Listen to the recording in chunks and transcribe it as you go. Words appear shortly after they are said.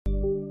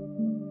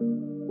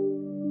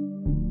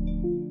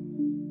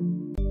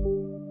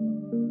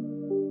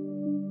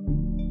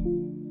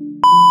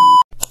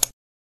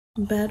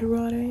bed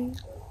rotting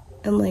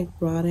and like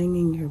rotting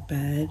in your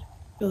bed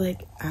for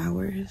like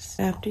hours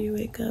after you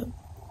wake up.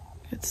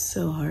 It's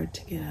so hard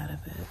to get out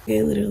of it.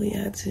 I literally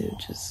had to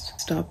just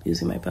stop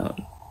using my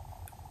phone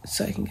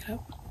so I can get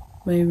up.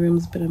 My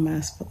room's been a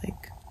mess for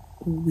like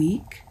a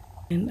week,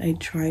 and I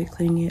tried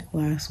cleaning it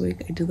last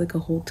week. I did like a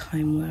whole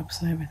time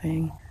lapse and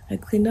everything. I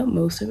cleaned up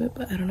most of it,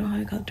 but I don't know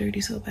how it got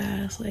dirty so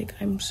fast. Like,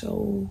 I'm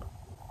so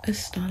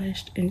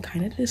astonished and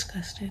kind of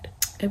disgusted.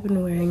 I've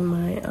been wearing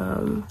my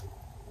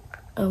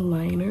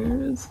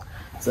aligners,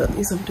 so at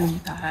least I'm doing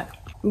that.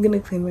 I'm gonna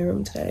clean my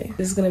room today.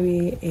 This is gonna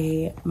be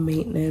a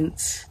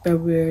maintenance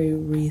February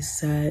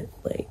reset,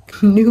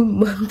 like new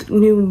month,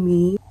 new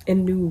me,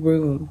 and new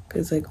room.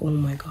 Cause like, oh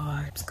my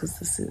god, because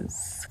this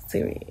is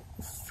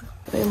serious.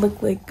 I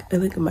look like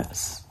a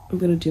mess. I'm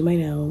gonna do my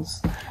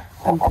nails.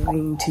 I'm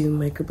going to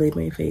microblade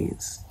my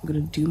face. I'm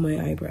gonna do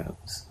my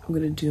eyebrows. I'm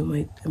gonna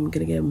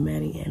get a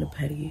mani and a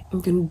pedi.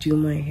 I'm gonna do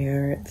my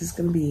hair. This is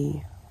gonna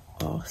be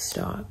all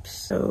stops.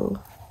 So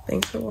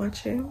thanks for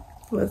watching.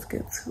 Let's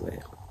get to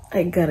it.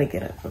 I gotta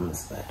get up from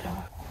this bed.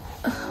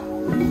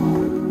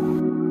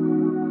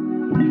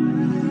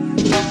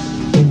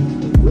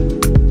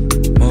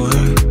 More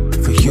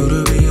for you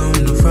to be on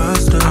the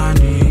roster. I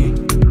need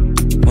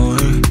more,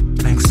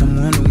 like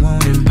someone who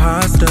won't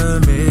imposter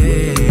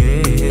me.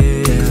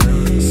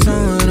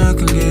 Someone I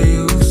can get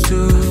used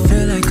to. I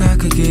feel like I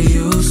could get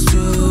used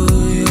to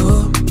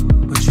you,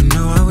 but you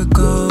know how it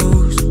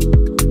goes.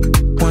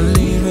 One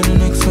leave and the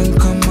next one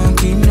come on,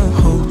 keep no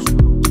host.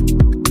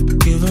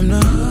 Give them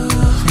the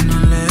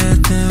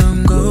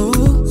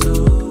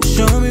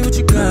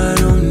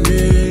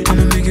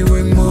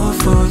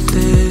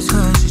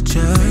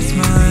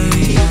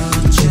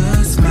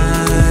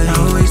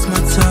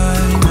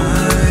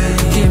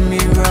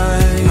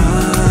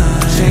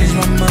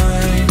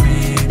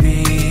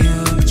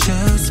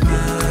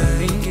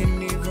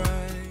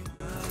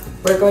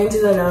We're going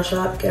to the nail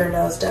shop, get our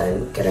nails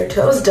done, get our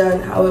toes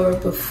done. However,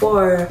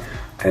 before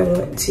I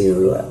went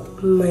to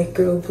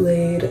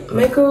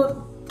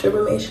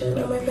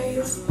microdermabrasion on my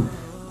face.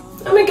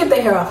 I'm gonna get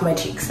the hair off my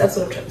cheeks. That's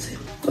what I'm trying to say.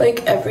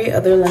 Like every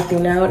other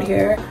Latina out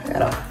here, I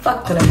got a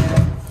fuck ton of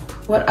hair.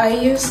 What I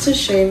use to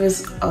shave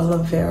is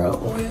aloe vera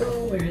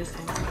oil. Where is it?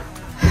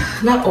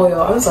 Not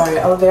oil, I'm sorry,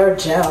 aloe vera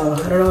gel.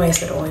 I don't know why I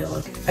said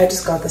oil. I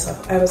just got this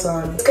off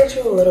Amazon. Let's get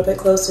you a little bit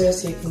closer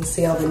so you can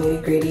see all the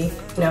nitty gritty,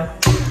 you know,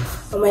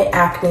 all my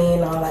acne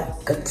and all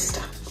that good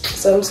stuff.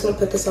 So I'm just gonna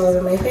put this all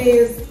over my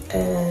face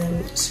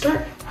and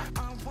start.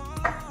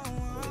 I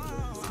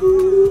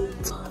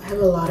have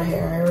a lot of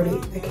hair,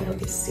 I can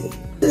already see.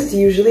 This is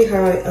usually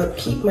how I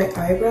upkeep my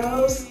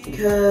eyebrows,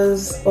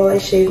 because while I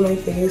shave my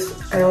face,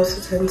 I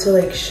also tend to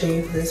like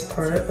shave this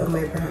part of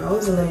my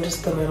brows and then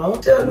just the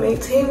middle. So it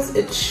maintains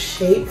its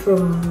shape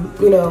from,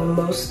 you know,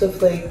 most of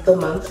like the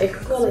month. I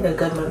could go like a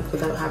good month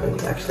without having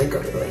to actually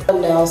go to like a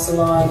nail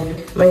salon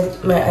and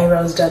my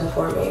eyebrows done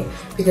for me,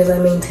 because I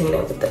maintain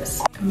it with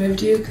this. I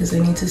moved you because I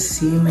need to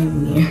see my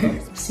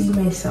mirror, see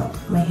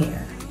myself, my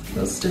hair.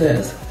 Let's do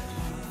this.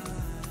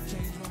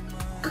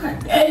 God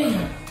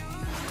damn.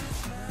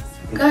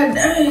 God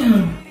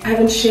damn. I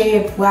haven't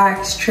shaved,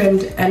 waxed,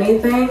 trimmed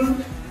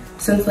anything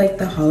since like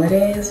the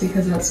holidays,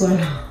 because that's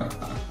when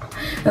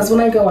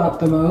I go out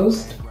the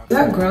most. Is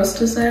that gross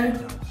to say?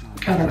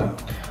 I don't know.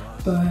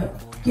 But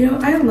you know,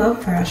 I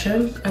love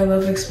fashion. I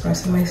love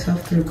expressing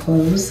myself through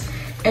clothes.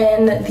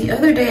 And the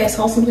other day I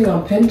saw something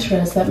on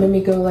Pinterest that made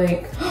me go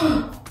like,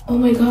 oh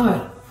my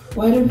god,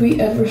 why did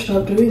we ever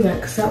stop doing that?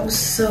 Because that was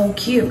so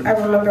cute. I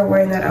remember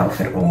wearing that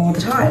outfit all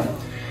the time.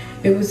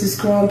 It was this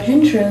girl on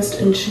Pinterest,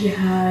 and she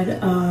had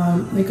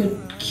like a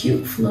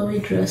cute flowy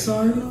dress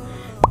on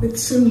with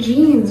some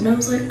jeans, and I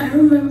was like, I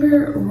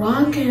remember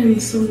rocking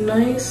some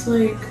nice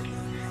like,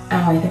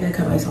 ow, I think I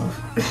cut myself.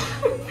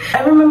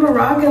 I remember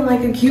rocking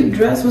like a cute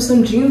dress with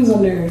some jeans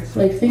under,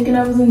 like thinking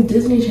I was in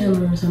Disney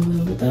Channel or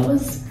something, but that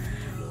was,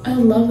 I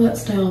love that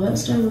style. That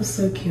style was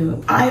so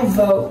cute. I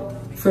vote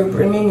for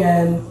bringing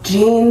in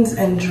jeans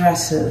and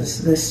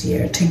dresses this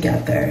year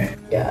together.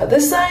 Yeah,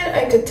 this side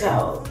I could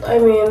tell. I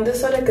mean, this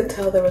side I could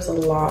tell there was a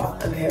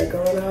lot of hair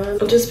going on.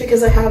 Just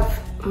because I have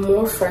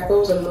more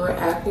freckles and more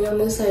acne on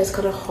this side, it's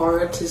kind of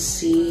hard to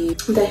see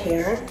the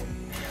hair.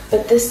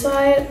 But this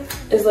side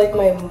is like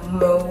my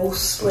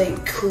most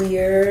like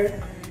clear,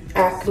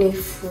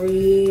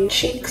 acne-free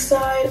cheek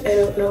side. I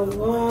don't know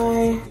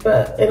why,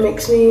 but it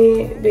makes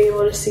me be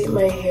able to see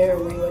my hair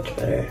way much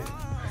better.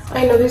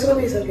 I know there's gonna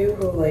be some people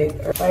who like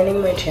are finding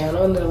my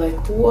channel and they're like,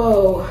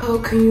 whoa, how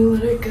can you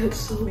let it get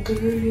so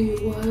dirty?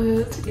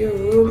 What? Your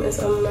room is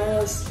a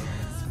mess.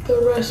 The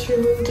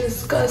restroom is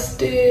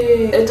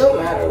disgusting. It don't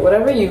matter.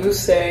 Whatever you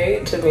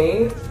say to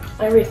me,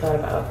 I already thought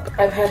about.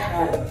 I've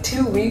had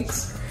 2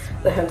 weeks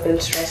that have been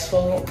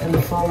stressful and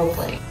full of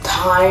like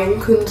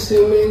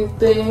time-consuming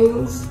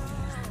things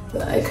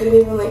that I couldn't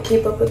even like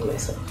keep up with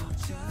myself.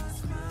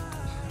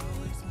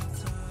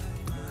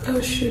 Oh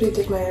shoot, I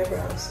did my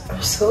eyebrows.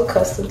 I'm so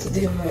accustomed to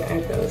doing my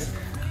eyebrows.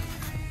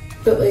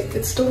 But like,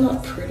 it's still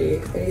not pretty.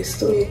 I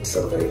still need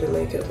somebody to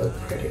make it look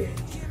pretty.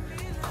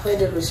 All I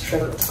did was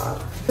trim the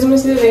top. Is my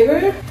see the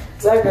vapor?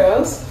 Is that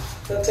gross?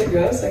 That's it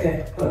gross?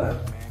 Okay, hold on.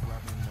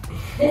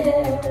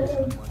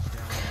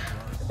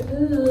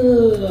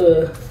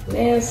 Ooh,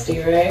 nasty,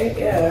 right?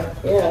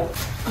 Yeah.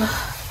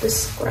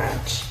 This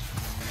scratch.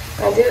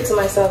 I did it to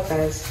myself,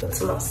 guys.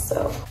 To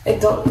myself. I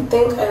don't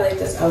think I like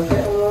this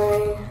outfit I'm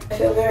wearing. I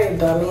feel very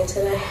bummy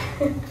today.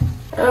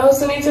 I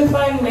also need to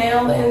find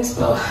nail ins.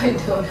 Oh, I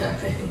don't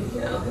have any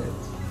nail ins.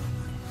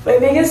 My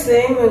biggest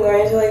thing when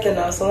going to like the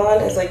nail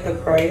salon is like the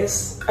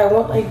price. I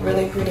want like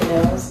really pretty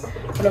nails,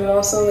 but I'm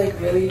also like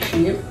really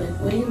cheap. Like,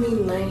 what do you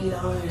mean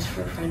 $90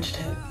 for a French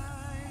tip?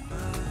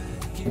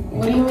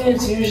 What do you mean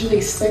it's usually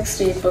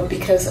 $60, but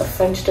because a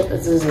French tip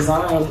is a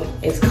design,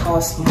 it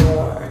costs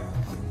more?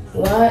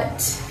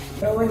 What?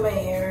 Throw away my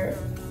hair.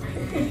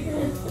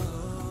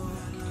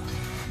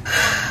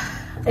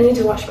 I need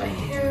to wash my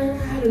hair.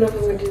 I don't know if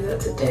I'm gonna do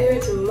that today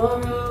or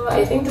tomorrow.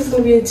 I think this is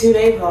gonna be a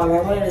 2-day vlog.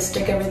 I wanted to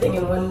stick everything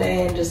in one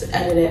day and just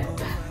edit it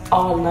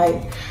all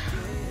night.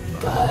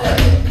 But,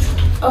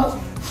 oh.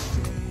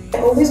 I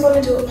always want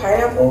to do a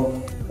pineapple.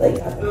 Like,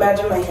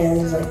 imagine my hand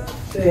is like,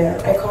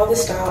 yeah. I call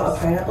this style a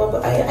pineapple,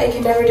 but I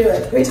can never do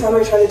it. Every time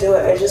I try to do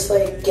it, I just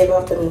like give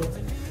up and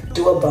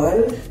do a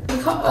bun.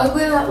 Look how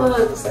ugly that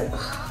looks. Like,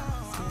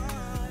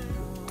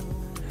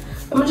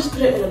 I'm gonna just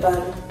put it in a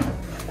bun.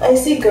 I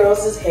see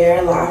girls'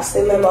 hair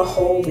lasting them a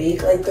whole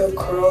week, like their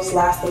curls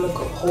last them a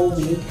whole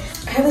week.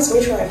 I have this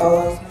mutual I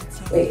follow.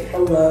 Wait,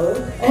 hello?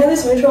 I have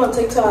this mutual on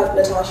TikTok,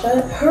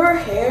 Natasha.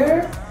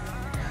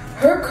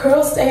 Her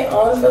curls stay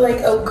on for like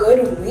a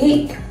good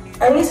week.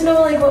 I need to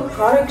know like what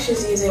product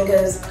she's using,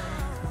 because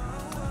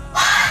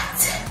what?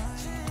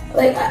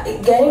 Like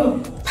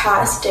getting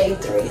past day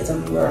 3 is a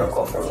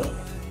miracle for me.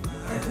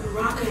 I've been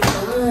rocking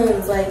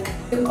buns. Like,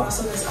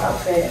 also this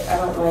outfit, I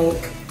don't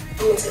like.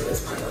 Let me take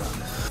this part off.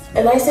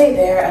 And I say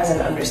there as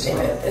an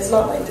understatement. It's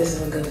not like this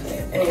is a good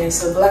fit. Anyway,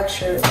 so black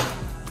shirt,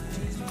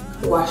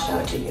 washed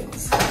out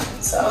jeans.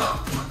 So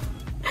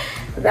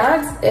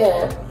that's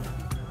it.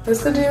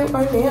 Let's go do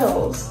our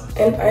nails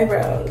and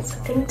eyebrows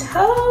and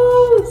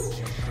toes.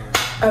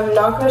 I'm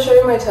not gonna show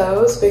you my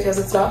toes because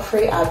it's not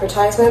free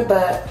advertisement,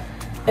 but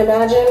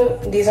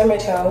imagine these are my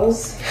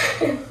toes.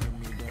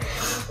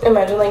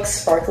 Imagine like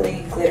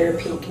sparkly glitter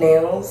pink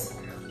nails,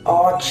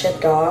 all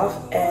chipped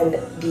off, and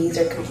these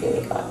are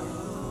completely gone.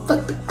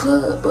 Fuck the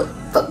club, but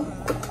fuck.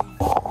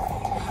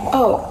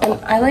 Oh, and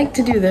I like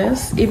to do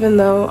this, even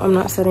though I'm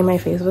not setting my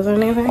face with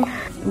anything.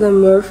 The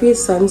Morphe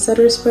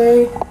Sunsetter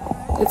Spray.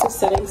 It's a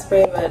setting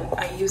spray, but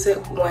I use it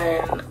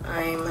when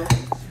I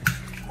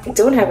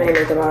don't have any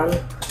makeup on.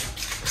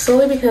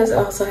 Solely because it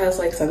also has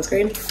like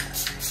sunscreen.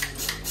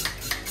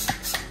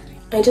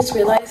 I just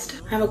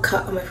realized I have a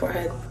cut on my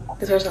forehead.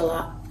 It hurts a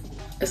lot.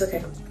 It's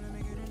okay.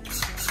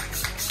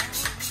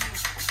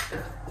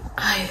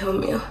 Ay, Dios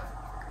mío.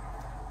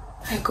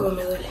 Ay, como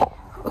me duele.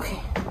 Okay.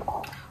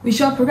 We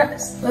shall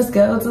progress. Let's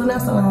go to the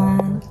next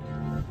one.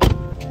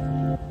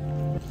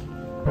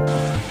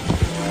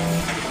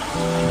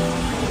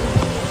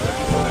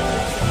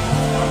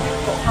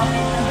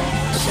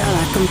 Shall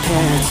I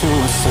compare it to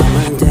a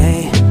summer day?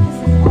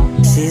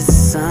 She's the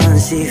sun,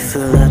 she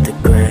fill out the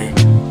gray.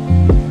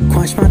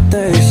 Quench my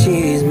thirst,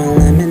 she's my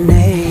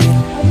lemonade.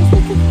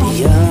 The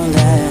yellow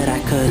that I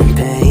couldn't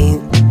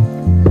paint.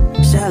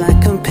 Shall I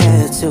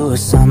compare it to a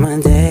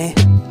summer day?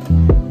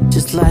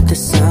 Just like the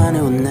sun,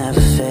 it will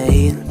never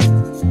fade.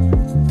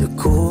 The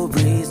cool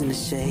breeze in the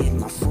shade,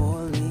 my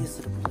 4 leaves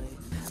to the blade.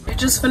 I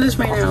just finished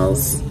my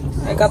nails.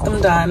 I got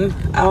them done.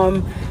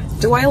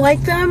 Do I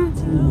like them?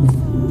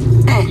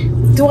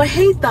 Do I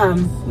hate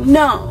them?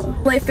 No.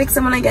 Will I fix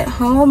them when I get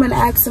home and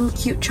add some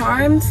cute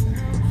charms?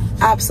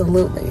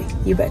 Absolutely.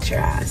 You bet your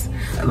ass.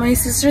 My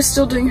sister's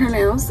still doing her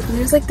nails, and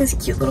there's like this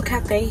cute little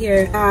cafe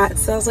here that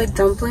sells like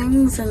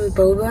dumplings and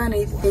boba, and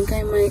I think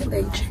I might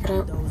like check it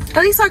out.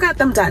 At least I got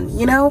them done,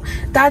 you know?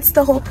 That's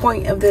the whole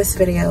point of this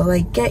video.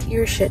 Like, get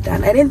your shit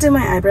done. I didn't do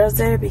my eyebrows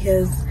there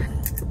because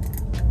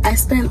I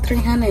spent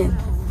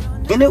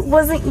 $300. And it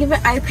wasn't even,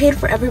 I paid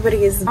for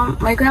everybody's.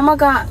 My grandma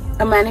got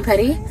a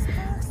mani-pedi,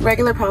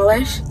 regular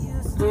polish.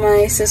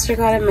 My sister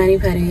got a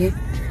mani-pedi,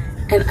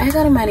 and I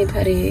got a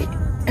mani-pedi.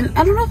 And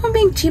I don't know if I'm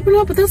being cheap or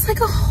not, but that's like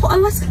a whole,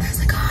 that's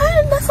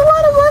a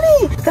lot of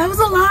money. That was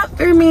a lot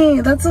for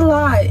me. That's a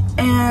lot.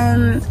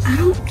 And I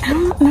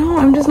don't know.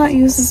 I'm just not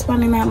used to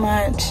spending that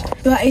much.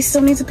 But I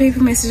still need to pay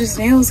for my sister's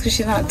nails because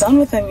she's not done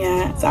with them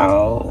yet.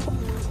 So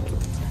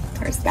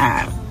there's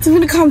that. So I'm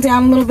gonna calm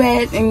down a little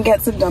bit and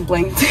get some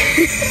dumplings.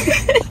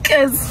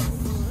 Because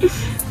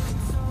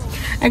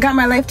I got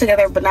my life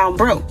together, but now I'm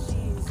broke.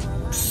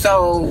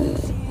 So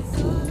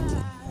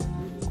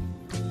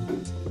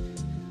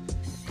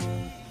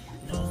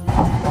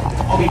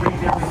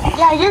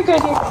yeah, you're good.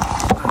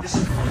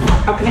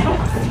 How can I help?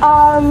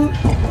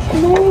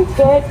 Can I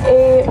get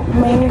a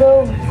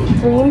mango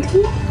green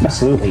tea?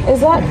 Absolutely. Is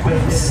that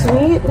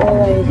sweet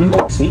or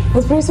like sweet?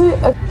 It's pretty sweet.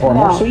 Or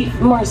more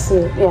sweet? More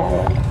sweet.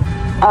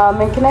 Yeah.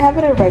 And can I have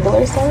it a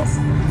regular size?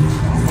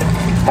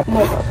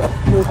 No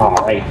problem. All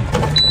right.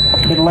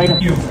 Get a light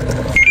up.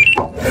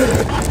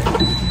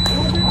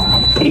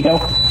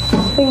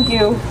 Thank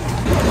you.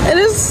 It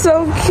is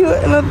so cute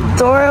and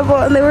adorable,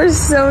 and they were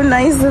so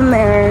nice in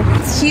there.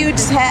 It's huge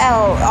as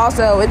hell.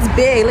 Also, it's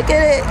big. Look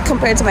at it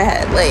compared to my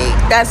head.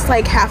 Like, that's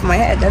like half my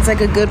head. That's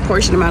like a good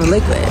portion amount of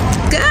liquid.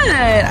 Good.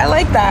 I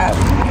like that.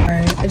 All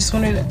right. I just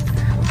wanted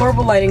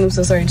horrible lighting. I'm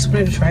so sorry. I just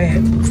wanted to try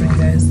it for you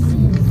guys.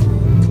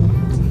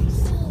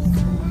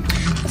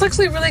 It's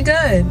actually really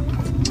good.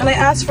 And I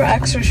asked for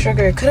extra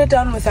sugar. Could have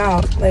done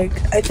without. Like,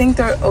 I think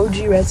their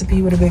OG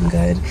recipe would have been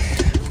good.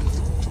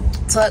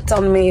 So that's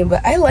on me,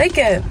 but I like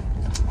it.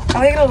 I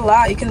like it a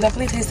lot. You can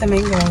definitely taste the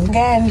mango.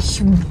 Again,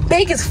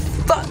 big as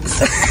fuck.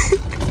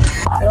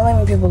 I don't like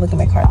when people look at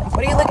my card. Like,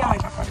 what are you looking at my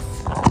card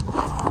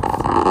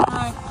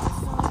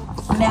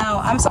for? Now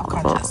I'm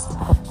self-conscious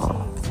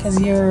because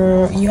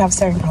you have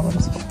staring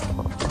problems.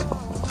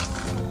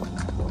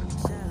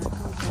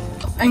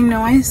 I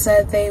know I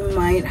said they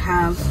might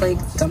have like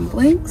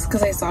dumplings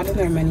because I saw it in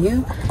their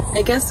menu.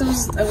 I guess I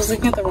was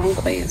looking at the wrong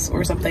place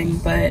or something,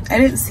 but I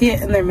didn't see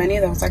it in their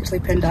menu that was actually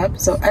pinned up,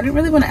 so I didn't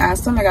really want to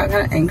ask them. I got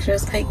kind of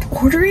anxious. Like,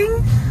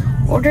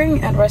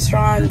 ordering at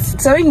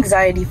restaurants, so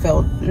anxiety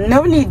filled.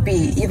 No need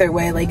be either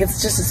way. Like, it's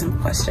just a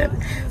simple question,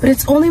 but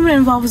it's only when it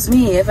involves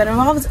me. If it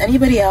involves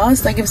anybody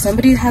else, like if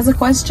somebody has a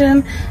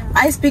question,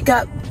 I speak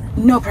up,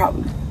 no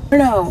problem. I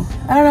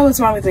don't know what's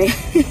wrong with me.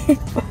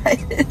 But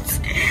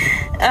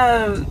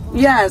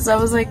yeah, so I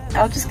was like,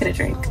 I'll just get a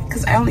drink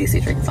because I only see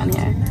drinks on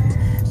here.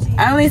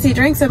 I only see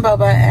drinks in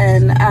boba,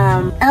 and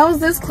I was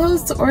this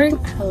close to ordering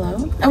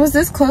I was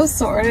this close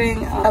to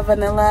ordering a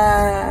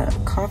vanilla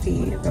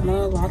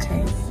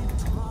latte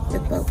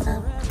with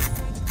boba,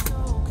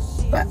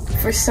 but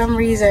for some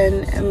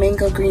reason a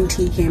mango green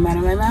tea came out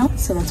of my mouth,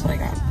 so that's what I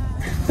got.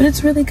 But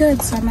it's really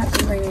good, so I'm not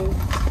complaining.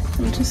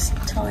 I'm just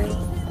telling.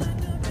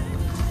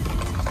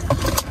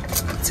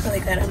 It's really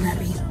good. I'm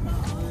happy.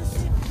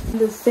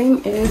 The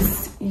thing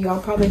is,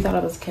 y'all probably thought I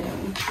was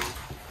kidding,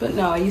 but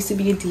no, I used to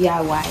be a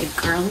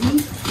DIY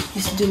girly.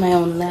 Used to do my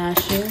own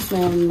lashes,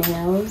 my own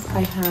nails.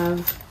 I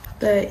have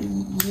the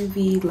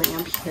UV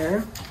lamp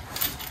here.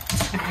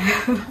 I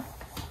have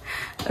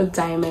a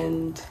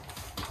diamond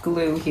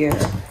glue here,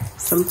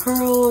 some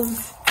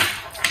pearls,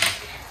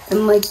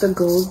 and like the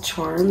gold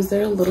charms.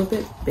 They're a little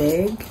bit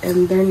big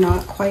and they're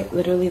not quite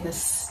literally the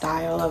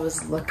style I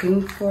was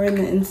looking for in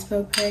the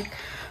inspo pic,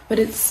 but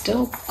it's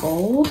still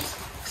gold,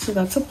 so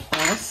that's a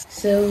plus.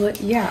 So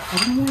yeah, I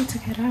don't know why I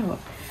took it out.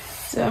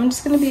 So I'm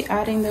just gonna be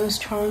adding those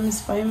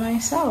charms by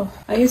myself.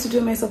 I used to do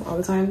it myself all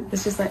the time.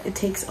 It's just that it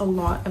takes a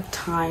lot of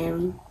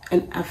time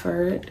and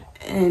effort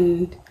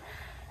and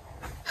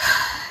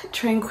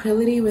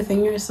tranquility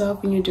within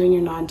yourself when you're doing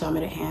your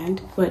non-dominant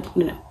hand.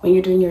 When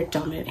you're doing your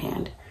dominant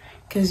hand,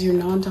 because your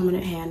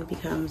non-dominant hand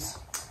becomes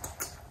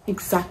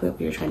exactly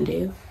what you're trying to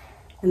do,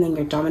 and then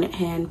your dominant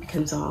hand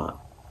becomes all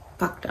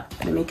fucked up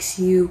and it makes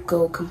you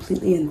go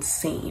completely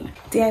insane.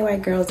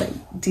 DIY girls that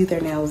do their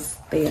nails,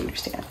 they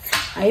understand.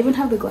 I even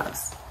have the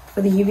gloves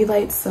for the UV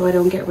lights so I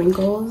don't get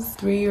wrinkles.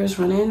 3 years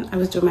running, I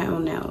was doing my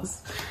own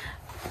nails.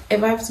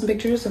 If I have some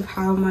pictures of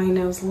how my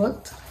nails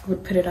looked, I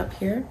would put it up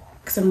here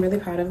because I'm really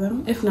proud of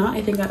them. If not,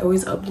 I think I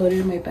always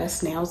uploaded my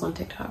best nails on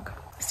TikTok.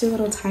 Let's do a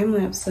little time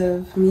lapse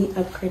of me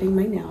upgrading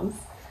my nails.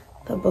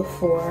 The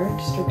before,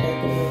 just a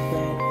regular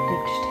red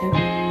French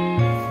tip.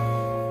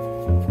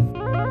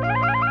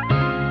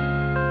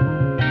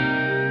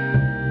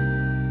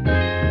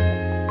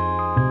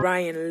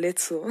 Ryan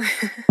Little.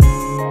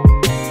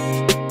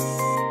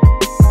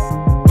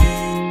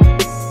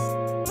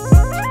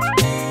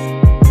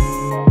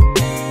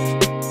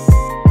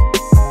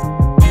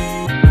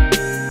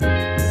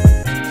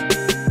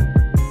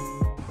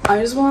 I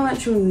just want to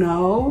let you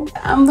know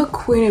I'm the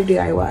queen of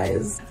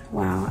DIYs.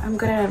 Wow, I'm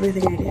good at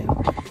everything I do.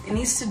 It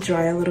needs to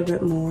dry a little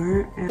bit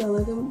more, and I feel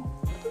like I'm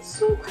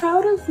so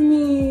proud of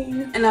me.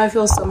 And now I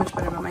feel so much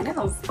better about my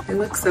nails. They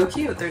look so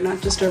cute. They're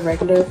not just a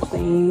regular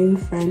plain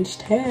French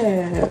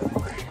tip.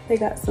 They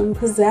got some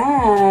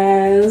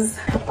pizzazz.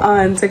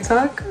 On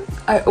TikTok,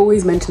 I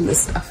always mention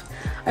this stuff.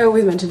 I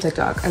always mention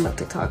TikTok. I love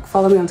TikTok.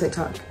 Follow me on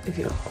TikTok if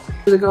you don't.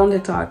 There's a girl on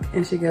TikTok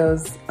and she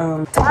goes,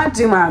 time to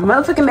do my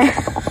motherfucking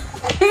nails.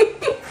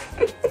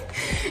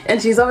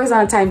 And she's always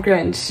on a time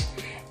crunch.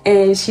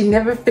 And she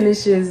never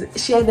finishes.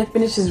 She either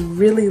finishes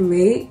really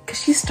late,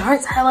 because she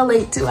starts hella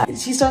late too.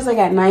 She starts like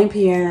at 9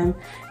 p.m.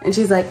 and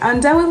she's like, I'm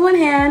done with one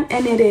hand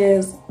and it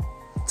is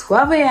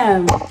 12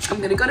 a.m.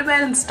 I'm gonna go to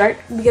bed and start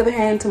the other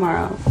hand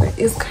tomorrow. Like,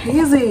 it's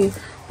crazy,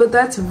 but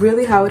that's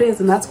really how it is.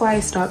 And that's why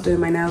I stopped doing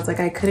my nails. Like,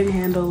 I couldn't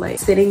handle like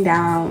sitting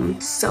down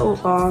so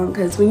long,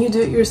 because when you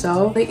do it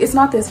yourself, like, it's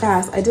not this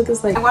fast. I did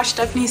this, like, I watched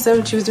Stephanie So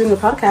when she was doing a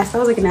podcast. That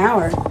was like an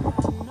hour.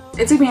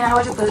 It took me an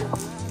hour to put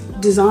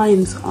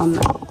designs on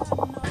them.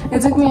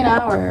 It took me an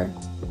hour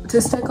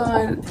to stick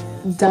on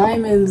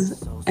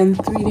diamonds and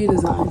 3D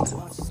designs.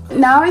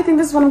 Now I think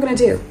this is what I'm gonna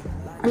do.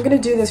 I'm gonna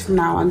do this from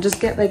now on. Just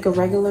get like a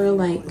regular,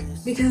 like,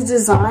 because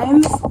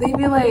designs, they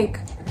be like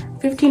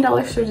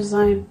 $15 for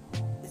design,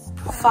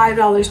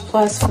 $5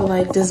 plus for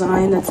like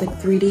design that's like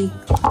 3D.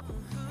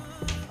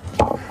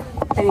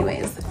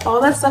 Anyways, all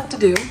that stuff to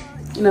do,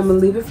 and I'm gonna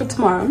leave it for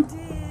tomorrow.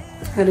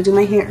 I gotta do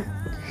my hair.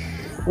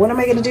 What am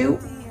I gonna do?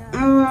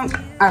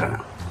 I don't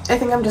know. I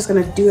think I'm just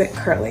gonna do it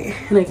curly.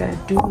 And I gotta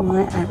do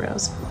my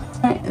eyebrows.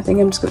 Alright, I think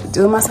I'm just gonna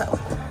do it myself.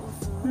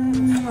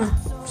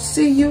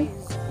 See you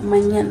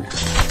mañana.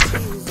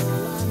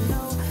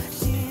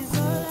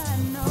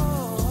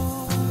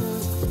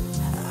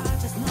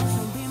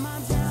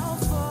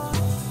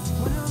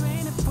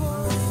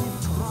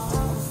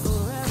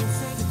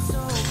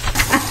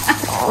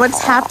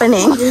 What's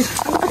happening? Are you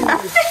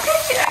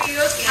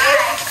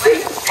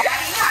okay?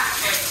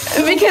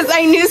 Because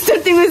I knew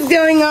something was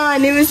going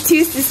on. It was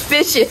too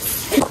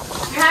suspicious. You're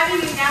having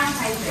a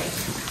downtime break.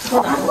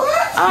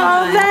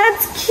 Oh,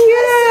 that's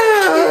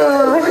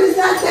cute. What is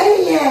that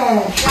day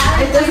yet?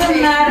 It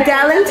doesn't matter.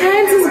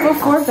 Galentine's is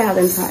before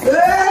Valentine's.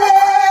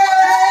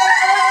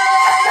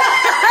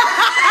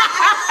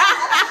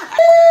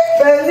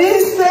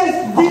 Feliz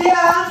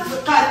día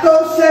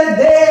 14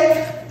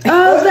 de.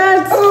 Oh,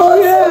 that's cute.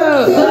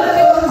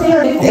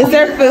 Is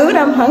there food?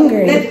 I'm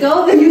hungry. Let's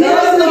go.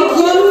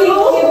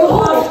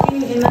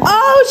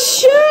 Oh,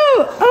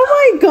 shoot. Oh,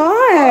 my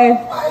God.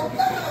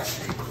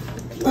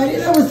 I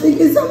was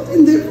thinking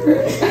something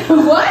different.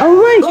 What? Oh,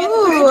 my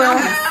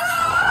God.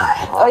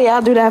 Oh, yeah,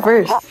 I'll do that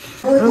first. I'll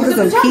put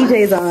some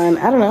PJs on.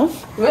 I don't know.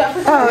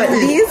 Oh,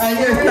 these?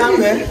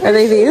 Are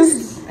they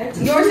these?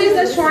 Yours is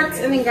the shorts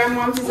and then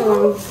grandma's is the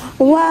long.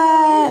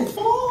 What?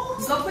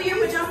 Go put your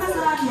pajamas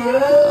on.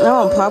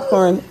 Oh,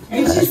 popcorn.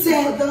 And she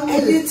said,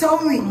 and you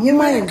told me, you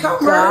might come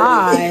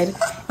God. early.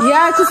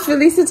 Yeah, because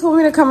Felicia told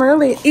me to come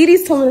early.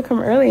 Edie's told me to come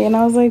early, and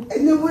I was like,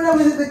 And then when I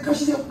was in the car,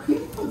 she said, "Can you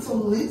put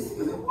some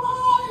lipstick?" I said,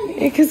 "Why?"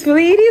 because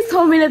Edie's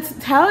told me to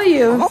tell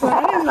you. So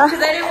I didn't know.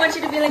 Because I didn't want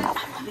you to be like, I'm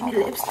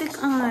having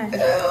lipstick on.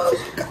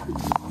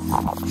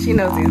 She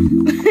knows you.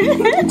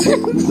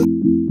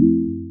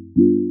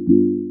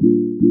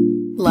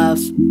 Love,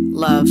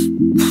 love,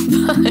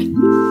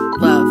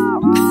 love.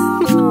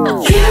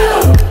 You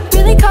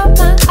really caught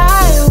my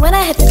eye when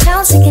I hit the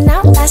town sneaking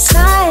out last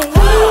night.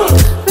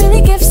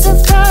 Really give some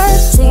fun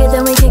to you,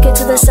 then we kick it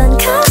to the sun.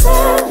 Cause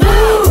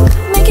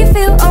I make you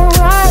feel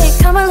alright.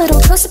 Come a little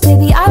closer,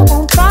 baby, I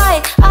won't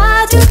bite.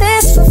 I do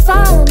this for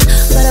fun,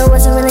 but I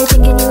wasn't really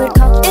thinking you would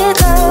call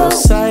it love.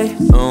 Sight,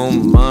 oh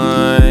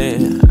my,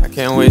 I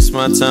can't waste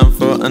my time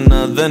for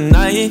another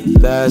night.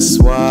 That's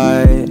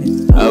why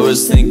I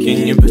was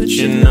thinking you put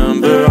your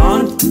number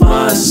on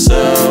my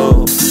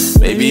cell.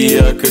 Maybe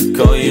I could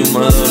call you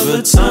my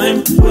lover,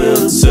 time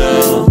will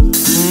tell.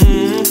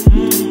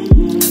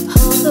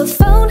 Hold the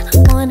phone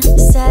 1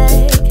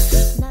 sec.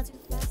 Not too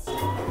fast.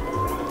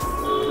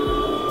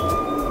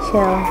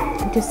 Chill. I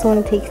just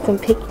want to take some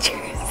pictures.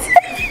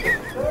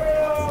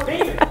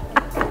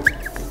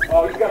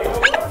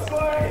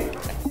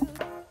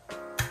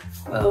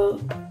 Well,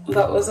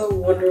 that was a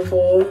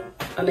wonderful,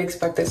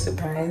 unexpected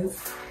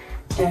surprise.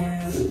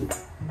 And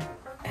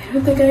I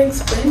don't think I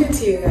explained it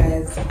to you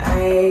guys.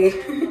 I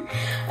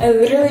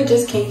literally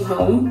just came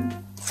home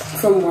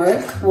from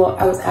work. Well,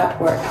 I was at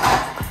work,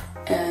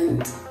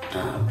 and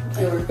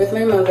I work with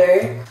my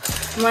mother.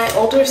 My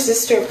older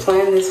sister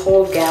planned this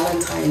whole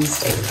Galentine's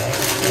Day thing.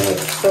 It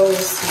was so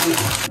sweet.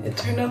 It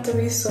turned out to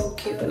be so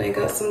cute, and I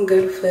got some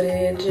good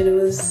footage, and it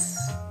was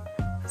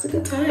a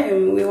good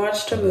time. We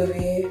watched a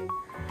movie,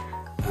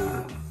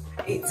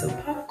 ate some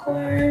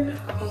popcorn.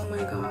 Oh my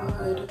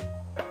god.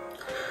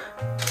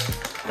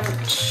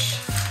 Ouch.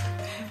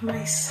 I have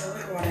my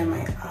soda water in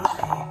my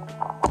eye.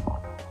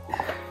 I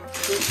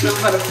don't know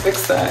how to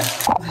fix that.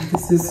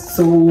 This is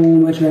so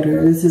much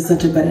better. This is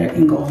such a better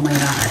angle. Oh my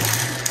god.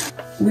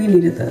 We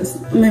needed this.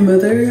 My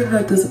mother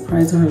had the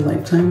surprise of her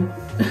lifetime.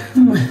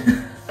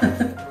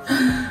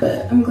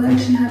 But I'm glad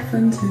she had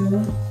fun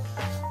too.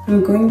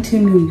 I'm going to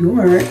New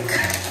York.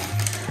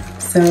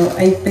 So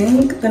I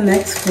think the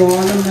next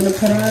vlog I'm gonna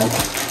put up,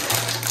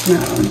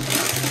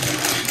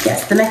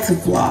 yes, the next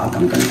vlog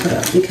I'm gonna put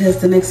up, because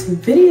the next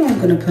video I'm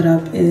gonna put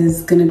up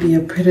is gonna be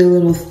a Pretty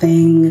Little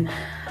Thing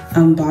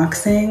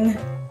unboxing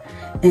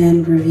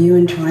and review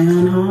and try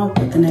on haul.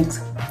 But the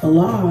next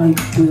vlog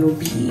will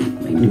be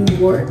my New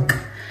York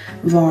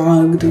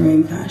vlog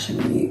during Fashion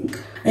Week.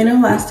 I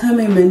know last time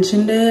I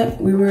mentioned it,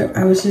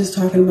 I was just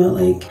talking about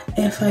like,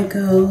 if I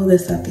go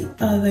this, that, the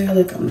other,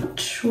 like I'm not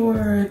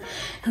sure.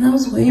 And that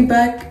was way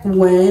back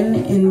when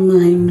in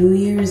my New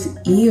Year's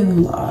Eve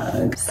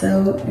vlog.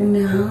 So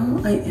now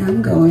I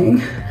am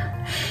going.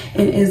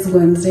 It is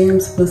Wednesday,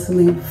 I'm supposed to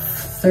leave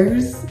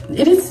Thursday.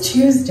 It is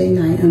Tuesday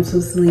night, I'm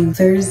supposed to leave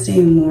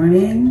Thursday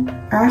morning.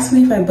 Ask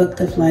me if I booked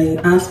the flight,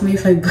 ask me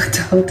if I booked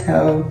a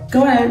hotel.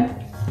 Go ahead.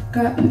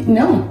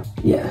 No.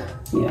 Yeah.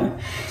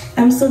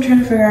 I'm still trying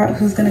to figure out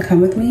who's gonna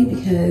come with me,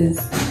 because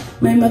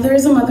my mother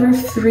is a mother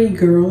of 3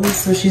 girls,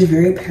 so she's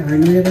very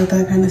paranoid about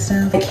that kind of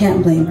stuff. I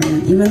can't blame her.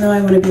 Even though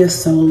I want to be a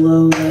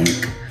solo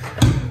like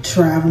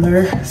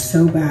traveler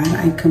so bad,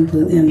 I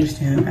completely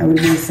understand. I would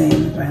be the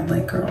same if I had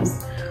like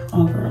girls,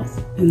 all girls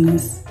in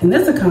this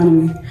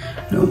economy.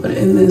 No, but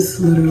in this,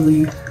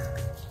 literally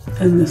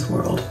in this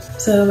world.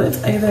 So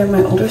it's either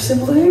my older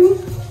sibling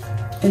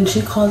and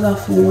she calls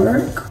off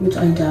work, which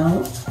I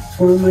doubt,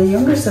 for my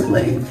younger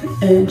sibling.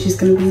 And she's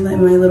gonna be like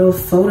my little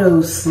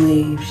photo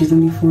slave. She's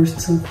gonna be forced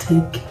to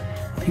take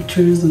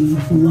pictures and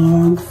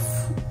vlog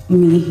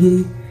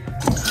me.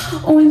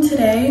 Oh, and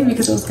today,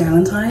 because it was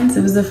Valentine's,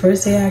 it was the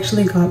first day I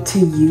actually got to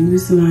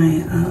use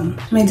my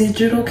my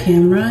digital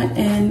camera,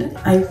 and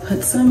I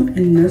put some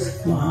in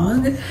this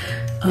vlog.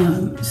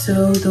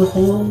 So the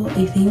whole,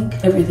 I think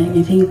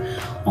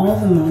all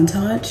the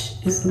montage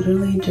is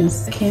literally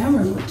just a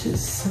camera, which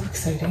is so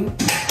exciting.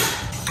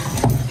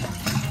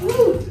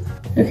 Woo.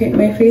 Okay,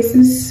 my face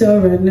is so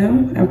red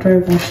now after I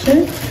washed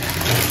it,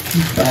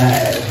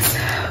 but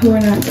we're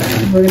not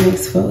done. We're gonna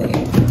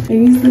exfoliate. I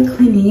use the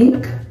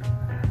Clinique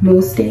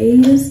most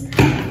days.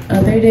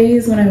 Other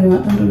days when I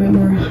want a little bit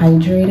more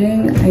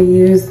hydrating, I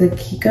use the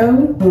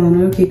Kiko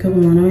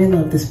Milano. I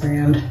love this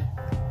brand.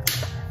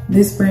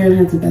 This brand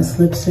has the best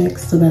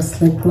lipsticks, the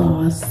best lip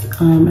gloss.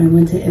 I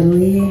went to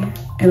Italy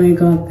and I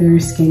got their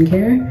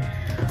skincare.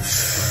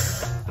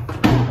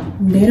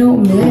 They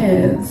don't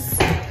miss.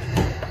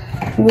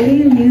 What do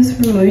you use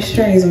for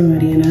moisturizer,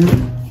 Mariana?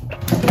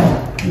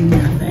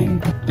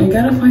 Nothing. I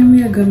gotta find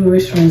me a good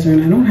moisturizer,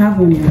 and I don't have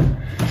one yet.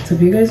 So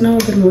if you guys know a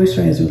good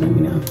moisturizer, let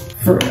me know.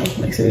 For real,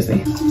 like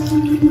seriously.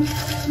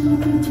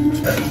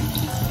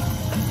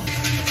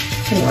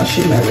 I'm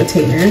washing my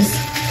retainers.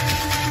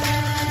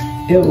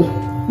 Ew.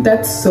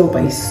 That's soap,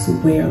 I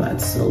swear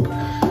that's soap.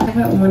 I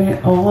haven't worn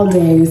it all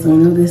day, so I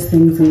know this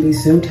thing's gonna be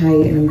so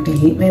tight and I'm gonna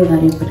hate my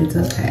life, but it's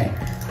okay.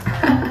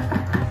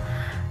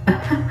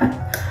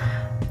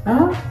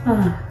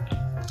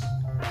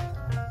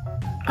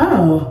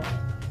 Oh,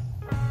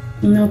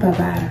 not that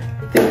bad.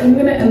 I think I'm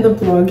gonna end the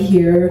vlog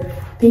here.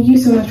 Thank you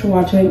so much for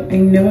watching. I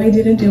know I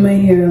didn't do my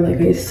hair like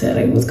I said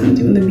I was gonna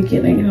do in the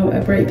beginning.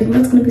 However, I think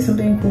that's gonna be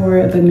something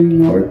for the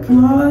New York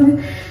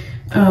vlog.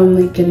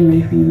 Like getting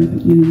ready for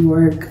New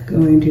York,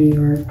 going to New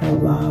York, blah,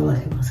 blah,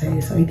 what people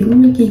say. So I think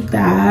I'm gonna keep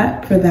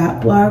that for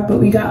that vlog, but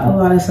we got a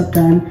lot of stuff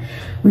done.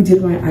 We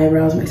did my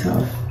eyebrows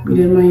myself. We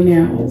did my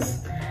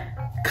nails,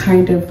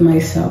 kind of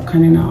myself,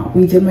 kind of not.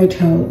 We did my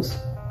toes.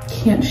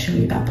 Can't show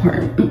you that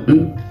part.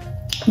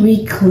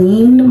 We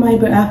cleaned my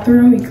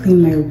bathroom, we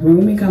cleaned my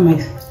room, we got my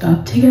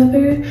stuff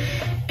together,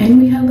 and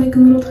we had like a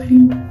little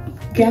tiny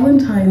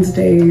Galentine's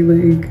Day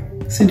like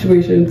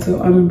situation. So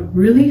I'm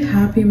really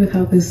happy with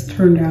how this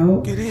turned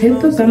out.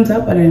 Hit the thumbs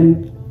up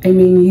button. I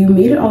mean, you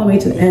made it all the way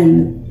to the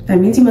end. That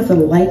means you must have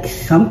liked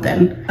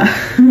something.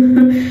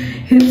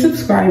 Hit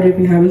subscribe if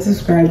you haven't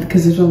subscribed,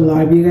 because there's a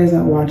lot of you guys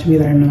that watch me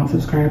that are not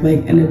subscribed,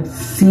 like an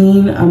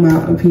obscene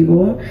amount of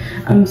people.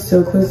 I'm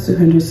so close to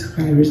 100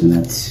 subscribers, and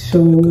that's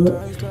so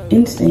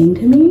insane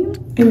to me.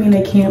 I mean,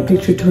 I can't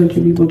picture 200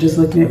 people just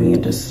looking at me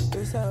and just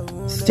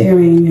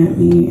staring at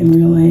me in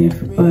real life.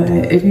 But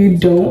if you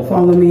don't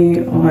follow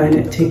me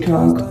on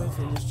TikTok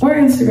or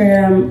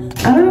Instagram,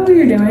 I don't know what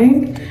you're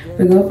doing,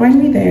 but go find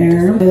me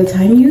there. By the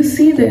time you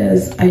see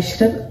this, I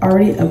should have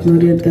already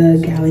uploaded the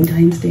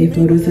Galentine's Day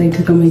photos that I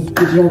took on my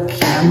digital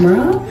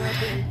camera.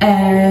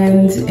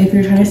 And if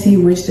you're trying to see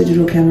which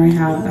digital camera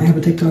I have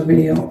a TikTok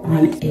video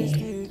on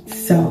it.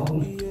 So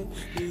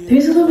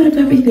there's a little bit of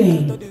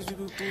everything.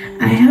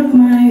 I have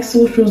my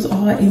socials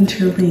all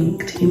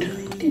interlinked.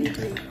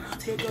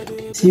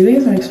 See you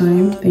guys next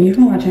time. Thank you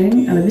for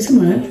watching. I love you so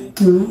much.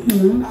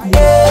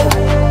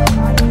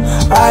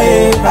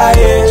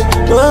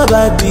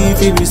 Nobody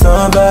if you be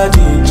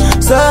somebody.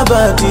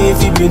 Somebody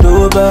if you be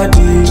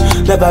nobody.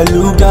 Never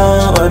look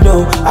down or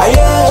no.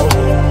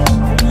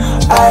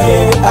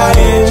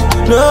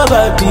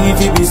 Nobody if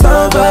you be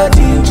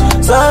somebody.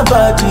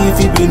 Somebody if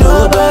you be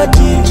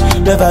nobody.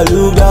 Never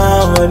look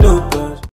down or no.